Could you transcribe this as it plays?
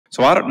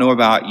So I don't know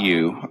about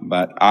you,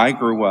 but I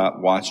grew up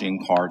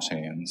watching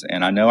cartoons,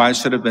 and I know I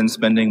should have been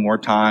spending more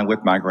time with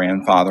my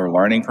grandfather,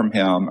 learning from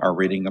him or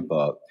reading a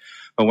book.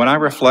 But when I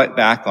reflect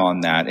back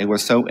on that, it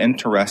was so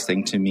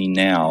interesting to me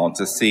now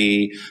to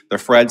see the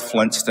Fred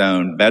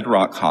Flintstone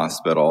Bedrock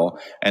Hospital,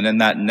 and in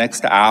that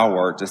next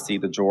hour to see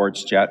the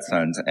George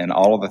Jetsons and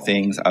all of the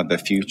things of the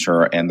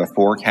future and the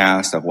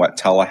forecast of what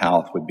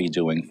telehealth would be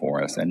doing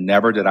for us. And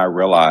never did I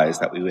realize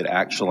that we would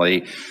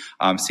actually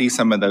see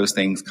some of those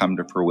things come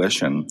to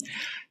fruition.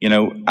 You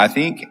know, I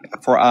think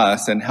for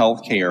us in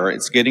healthcare,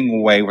 it's getting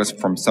away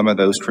from some of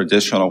those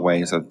traditional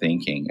ways of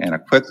thinking. And a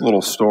quick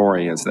little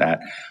story is that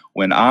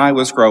when I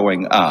was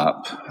growing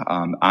up,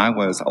 I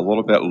was a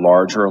little bit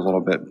larger, a little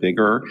bit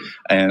bigger,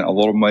 and a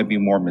little maybe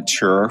more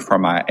mature for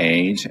my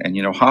age. And,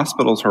 you know,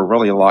 hospitals were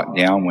really locked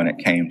down when it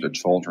came to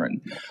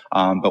children.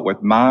 But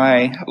with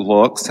my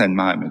looks and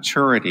my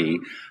maturity,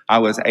 I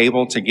was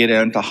able to get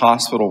into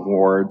hospital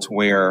wards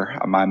where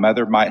my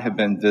mother might have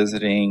been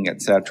visiting,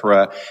 et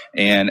cetera,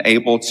 and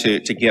able to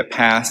get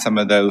past some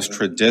of those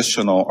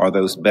traditional or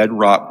those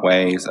bedrock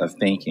ways of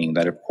thinking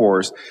that, of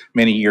course,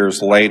 many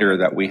years later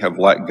that we have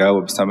let go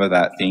of some of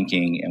that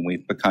thinking and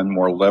we've become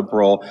more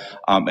liberal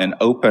and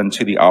open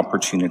to the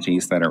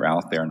opportunities that are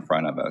out there in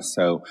front of us.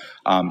 So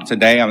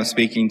today I'm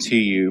speaking to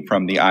you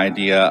from the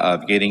idea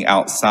of getting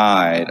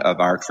outside of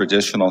our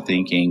traditional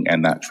thinking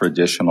and that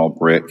traditional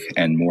brick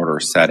and mortar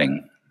setting.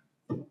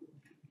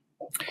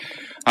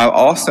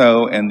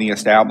 Also, in the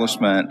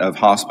establishment of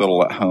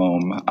hospital at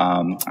home,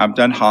 I've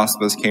done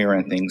hospice care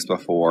and things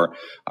before,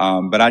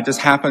 but I just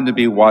happened to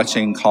be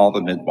watching Call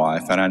the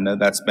Midwife, and I know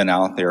that's been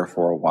out there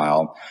for a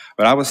while.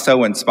 But I was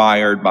so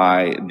inspired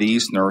by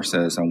these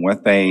nurses and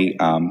what they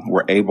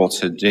were able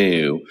to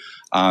do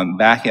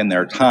back in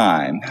their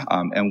time.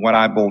 And what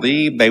I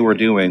believe they were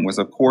doing was,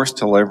 of course,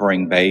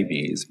 delivering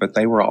babies, but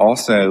they were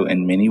also,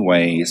 in many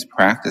ways,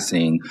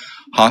 practicing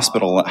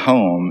hospital at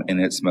home in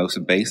its most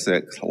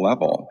basic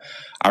level.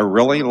 I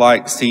really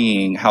like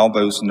seeing how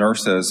those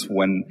nurses,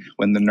 when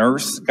the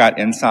nurse got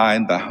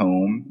inside the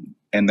home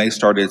and they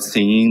started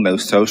seeing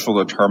those social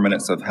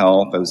determinants of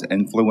health, those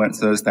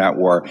influences that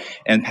were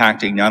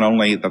impacting not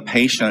only the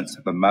patient's,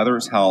 the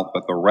mother's health,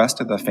 but the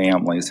rest of the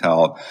family's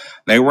health,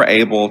 they were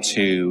able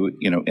to,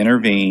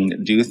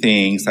 intervene, do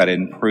things that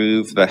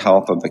improve the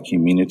health of the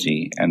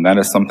community. And that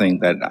is something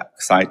that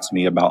excites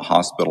me about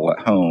hospital at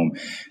home,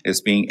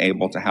 is being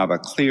able to have a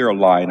clear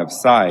line of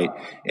sight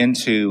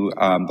into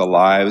the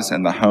lives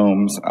and the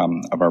homes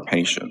of our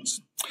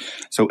patients.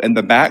 So in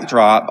the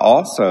backdrop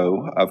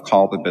also of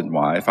Call the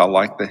Midwife, I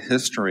like the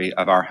history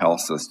of our health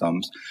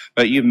systems,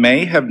 but you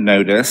may have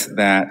noticed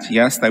that,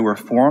 yes, they were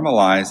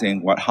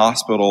formalizing what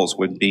hospitals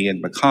would be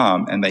and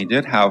become, and they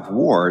did have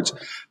wards,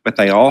 but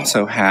they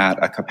also had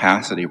a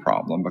capacity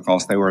problem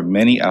because there were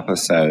many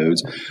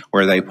episodes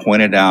where they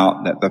pointed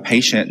out that the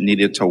patient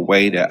needed to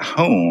wait at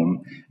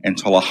home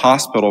until a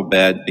hospital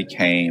bed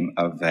became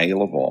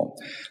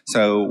available.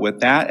 So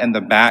with that in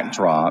the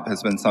backdrop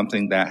has been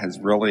something that has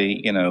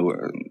really,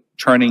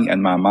 turning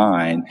in my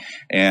mind.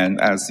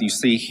 And as you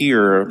see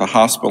here, the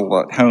Hospital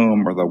at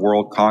Home, or the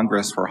World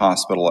Congress for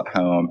Hospital at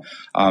Home,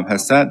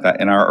 has said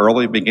that in our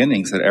early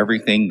beginnings that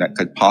everything that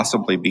could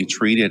possibly be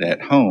treated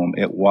at home,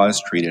 it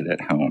was treated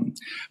at home.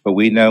 But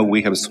we know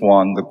we have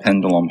swung the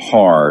pendulum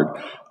hard,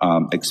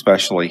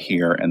 especially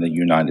here in the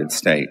United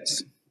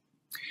States.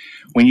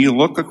 When you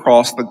look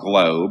across the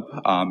globe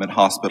at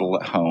hospital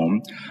at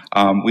home,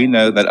 we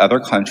know that other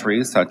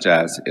countries such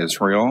as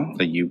Israel,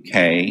 the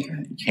UK,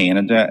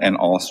 Canada, and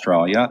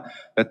Australia,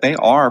 that they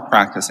are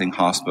practicing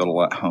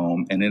hospital at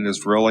home, and it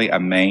is really a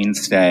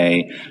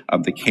mainstay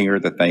of the care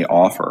that they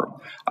offer.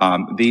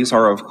 These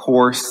are, of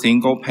course,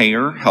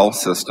 single-payer health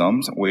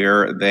systems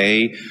where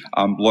they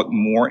look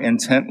more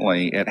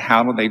intently at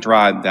how do they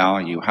drive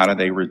value, how do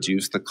they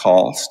reduce the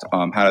cost,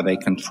 how do they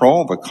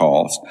control the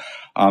cost.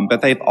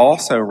 But they've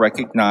also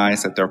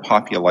recognized that their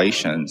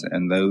populations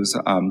and those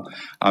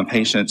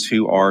patients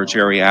who are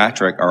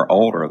geriatric or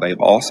older, they've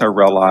also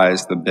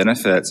realized the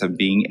benefits of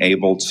being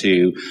able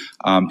to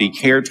be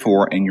cared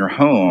for in your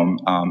home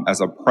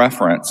as a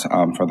preference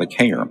for the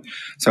care.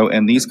 So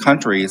in these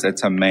countries,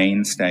 it's a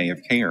mainstay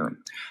of care.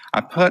 I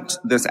put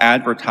this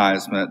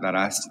advertisement that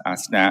I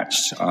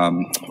snatched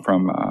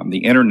from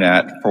the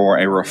internet for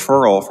a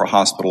referral for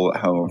hospital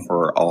at home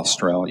for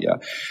Australia.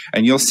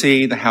 And you'll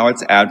see how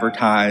it's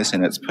advertised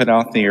and it's put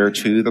out there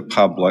to the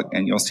public,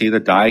 and you'll see the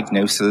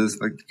diagnosis,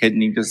 the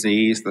kidney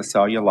disease, the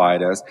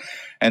cellulitis.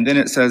 And then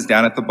it says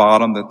down at the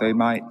bottom that they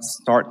might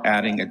start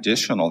adding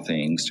additional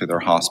things to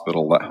their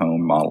hospital at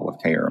home model of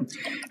care.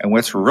 And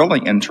what's really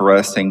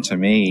interesting to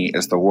me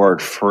is the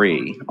word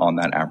free on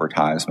that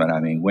advertisement. I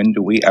mean, when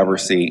do we ever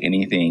see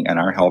anything in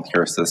our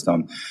healthcare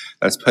system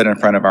that's put in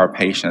front of our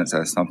patients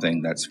as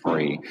something that's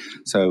free?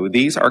 So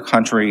these are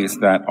countries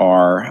that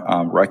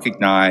are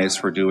recognized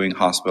for doing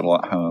hospital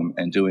at home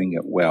and doing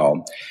it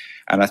well.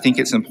 And I think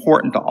it's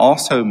important to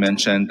also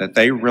mention that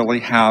they really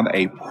have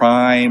a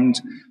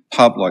primed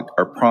public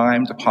or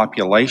primed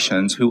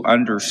populations who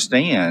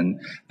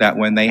understand that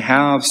when they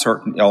have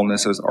certain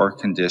illnesses or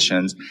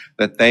conditions,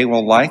 that they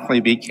will likely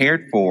be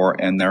cared for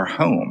in their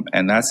home.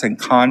 And that's in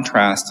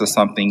contrast to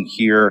something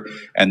here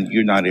in the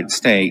United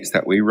States,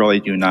 that we really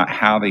do not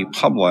have a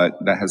public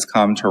that has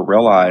come to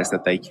realize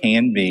that they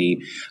can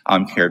be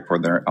cared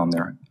for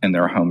in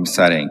their home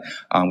setting.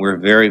 We're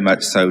very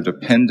much so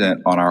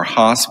dependent on our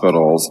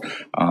hospitals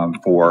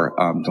for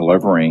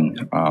delivering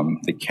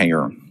the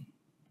care.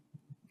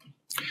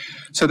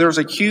 So there's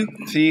a few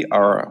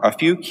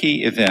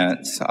key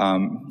events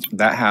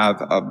that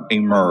have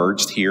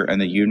emerged here in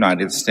the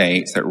United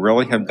States that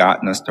really have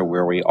gotten us to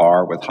where we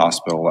are with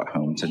hospital at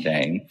home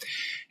today.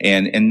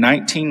 And in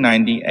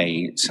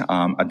 1998,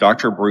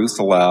 Dr. Bruce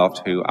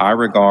Left, who I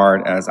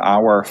regard as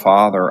our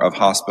father of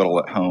hospital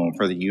at home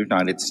for the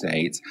United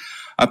States,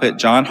 up at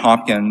Johns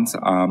Hopkins,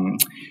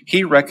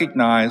 he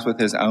recognized with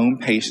his own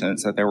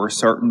patients that there were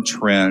certain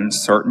trends,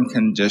 certain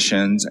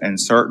conditions, and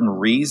certain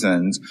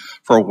reasons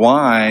for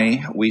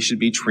why we should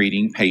be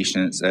treating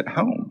patients at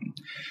home.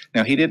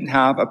 Now, he didn't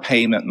have a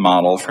payment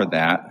model for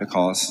that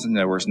because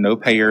there was no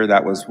payer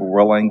that was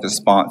willing to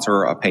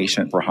sponsor a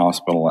patient for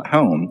hospital at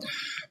home.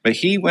 But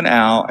he went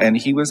out and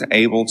he was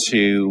able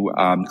to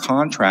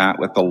contract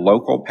with the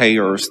local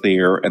payers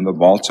there in the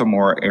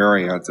Baltimore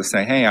area to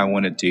say, hey, I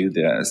want to do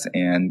this.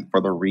 And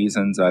for the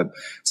reasons of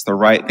it's the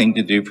right thing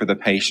to do for the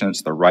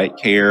patients, the right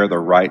care, the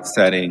right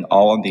setting,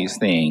 all of these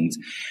things.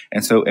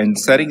 And so in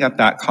setting up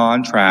that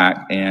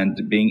contract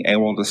and being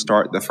able to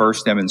start the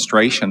first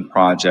demonstration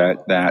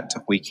project that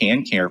we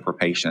can care for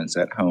patients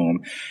at home,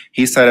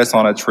 he set us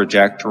on a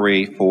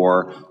trajectory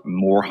for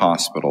more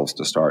hospitals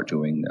to start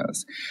doing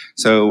this.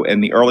 So in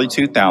the early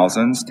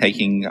 2000s,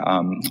 taking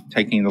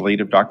the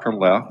lead of Dr.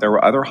 Left, there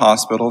were other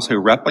hospitals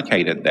who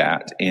replicated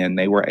that, and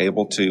they were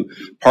able to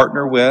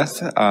partner with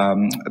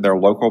their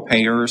local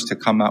payers to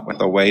come up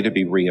with a way to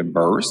be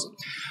reimbursed.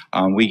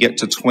 We get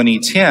to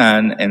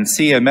 2010, and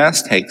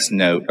CMS takes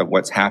note of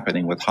what's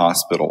happening with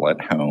hospital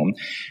at home.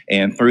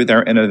 And through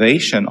their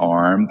innovation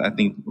arm, I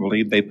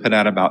believe they put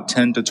out about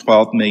 $10 to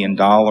 $12 million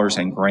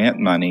in grant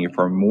money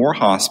for more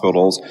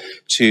hospitals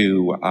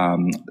to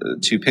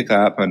pick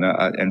up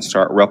and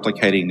start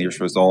replicating these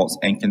results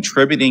and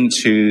contributing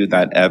to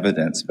that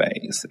evidence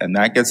base. And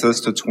that gets us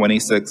to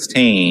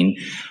 2016,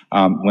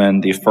 when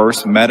the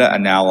first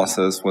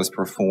meta-analysis was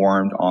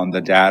performed on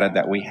the data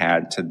that we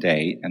had to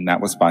date, and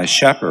that was by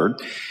Shepherd.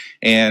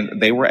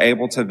 And they were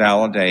able to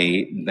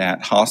validate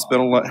that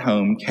hospital at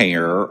home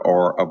care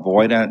or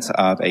avoidance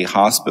of a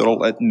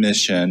hospital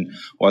admission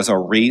was a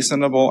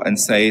reasonable and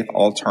safe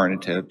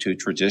alternative to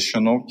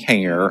traditional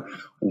care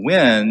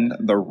when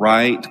the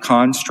right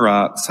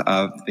constructs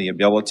of the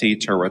ability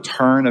to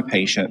return a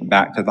patient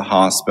back to the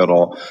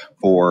hospital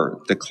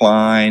for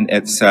decline,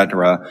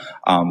 etc.,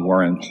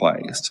 were in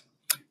place.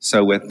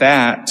 So with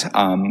that,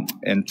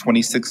 in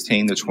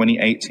 2016 to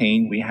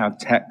 2018, we have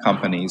tech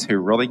companies who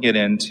really get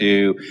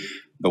into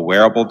the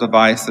wearable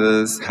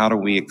devices. How do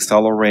we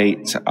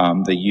accelerate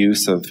the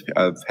use of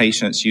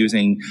patients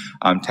using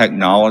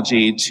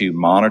technology to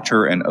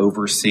monitor and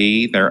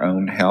oversee their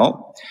own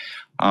health?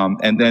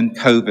 And then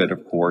COVID,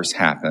 of course,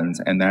 happens,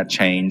 and that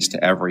changed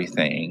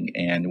everything.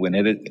 And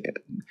when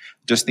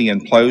just the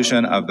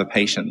implosion of the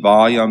patient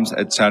volumes,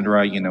 et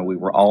cetera, we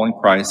were all in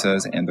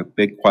crisis, and the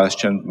big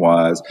question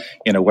was,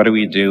 what do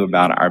we do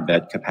about our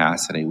bed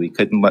capacity? We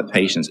couldn't let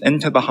patients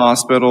into the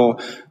hospital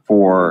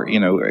for,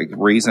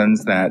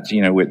 reasons that,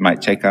 it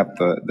might take up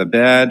the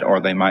bed, or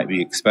they might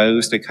be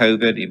exposed to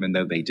COVID, even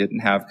though they didn't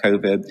have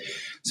COVID.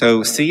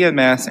 So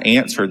CMS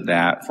answered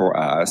that for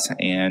us,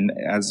 and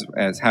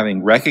as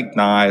having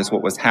recognized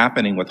what was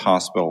happening with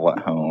hospital at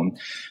home,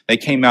 they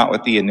came out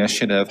with the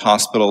initiative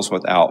Hospitals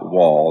Without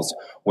Walls,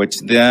 which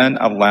then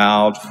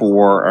allowed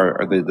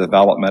for the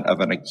development of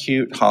an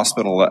acute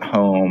hospital at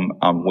home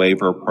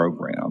waiver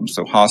program.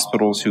 So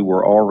hospitals who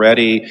were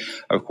already,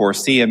 of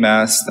course,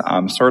 CMS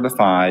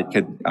certified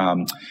could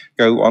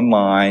go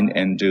online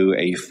and do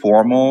a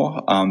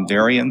formal,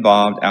 very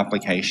involved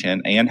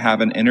application and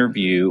have an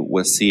interview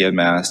with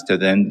CMS to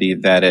then be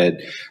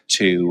vetted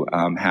to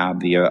have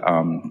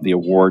the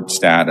award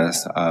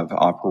status of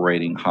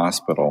operating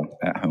hospital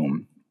at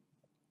home.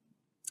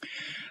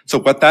 So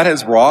what that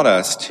has brought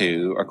us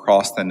to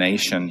across the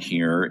nation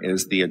here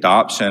is the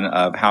adoption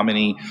of how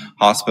many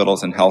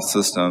hospitals and health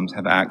systems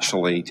have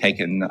actually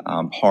taken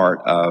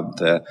part of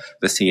the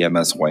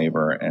CMS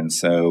waiver. And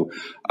so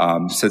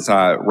since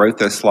I wrote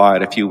this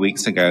slide a few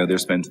weeks ago,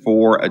 there's been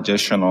 4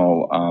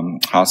 additional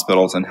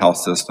hospitals and health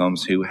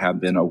systems who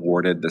have been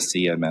awarded the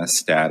CMS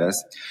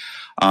status.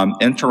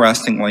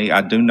 Interestingly,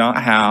 I do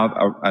not have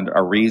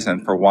a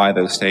reason for why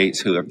those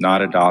states who have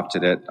not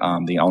adopted it.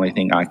 The only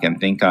thing I can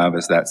think of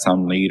is that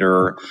some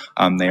leader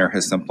there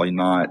has simply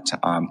not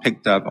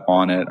picked up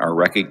on it or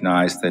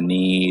recognized the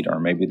need, or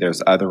maybe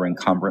there's other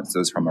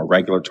encumbrances from a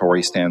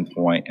regulatory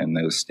standpoint in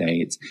those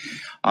states.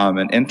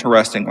 And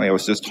interestingly, I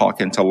was just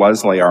talking to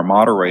Leslie, our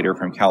moderator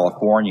from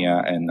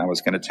California, and I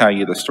was going to tell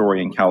you the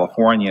story in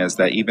California is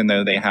that even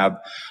though they have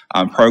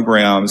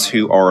programs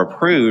who are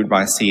approved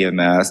by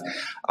CMS,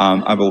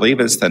 I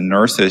believe it's the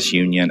nurses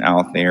union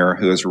out there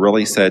who has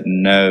really said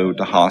no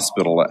to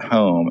hospital at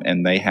home,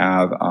 and they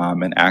have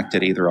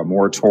enacted either a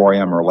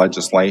moratorium or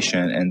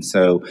legislation. And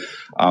so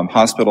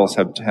hospitals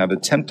have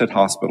attempted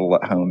hospital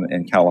at home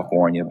in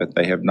California, but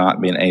they have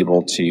not been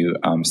able to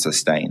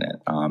sustain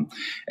it.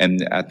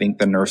 And I think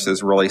the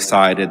nurses really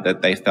cited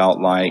that they felt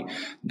like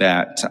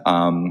that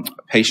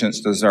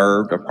patients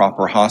deserved a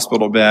proper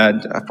hospital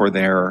bed for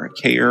their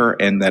care,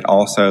 and that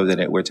also that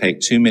it would take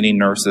too many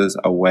nurses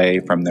away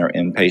from their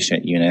inpatient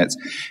units,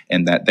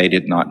 and that they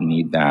did not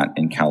need that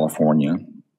in California.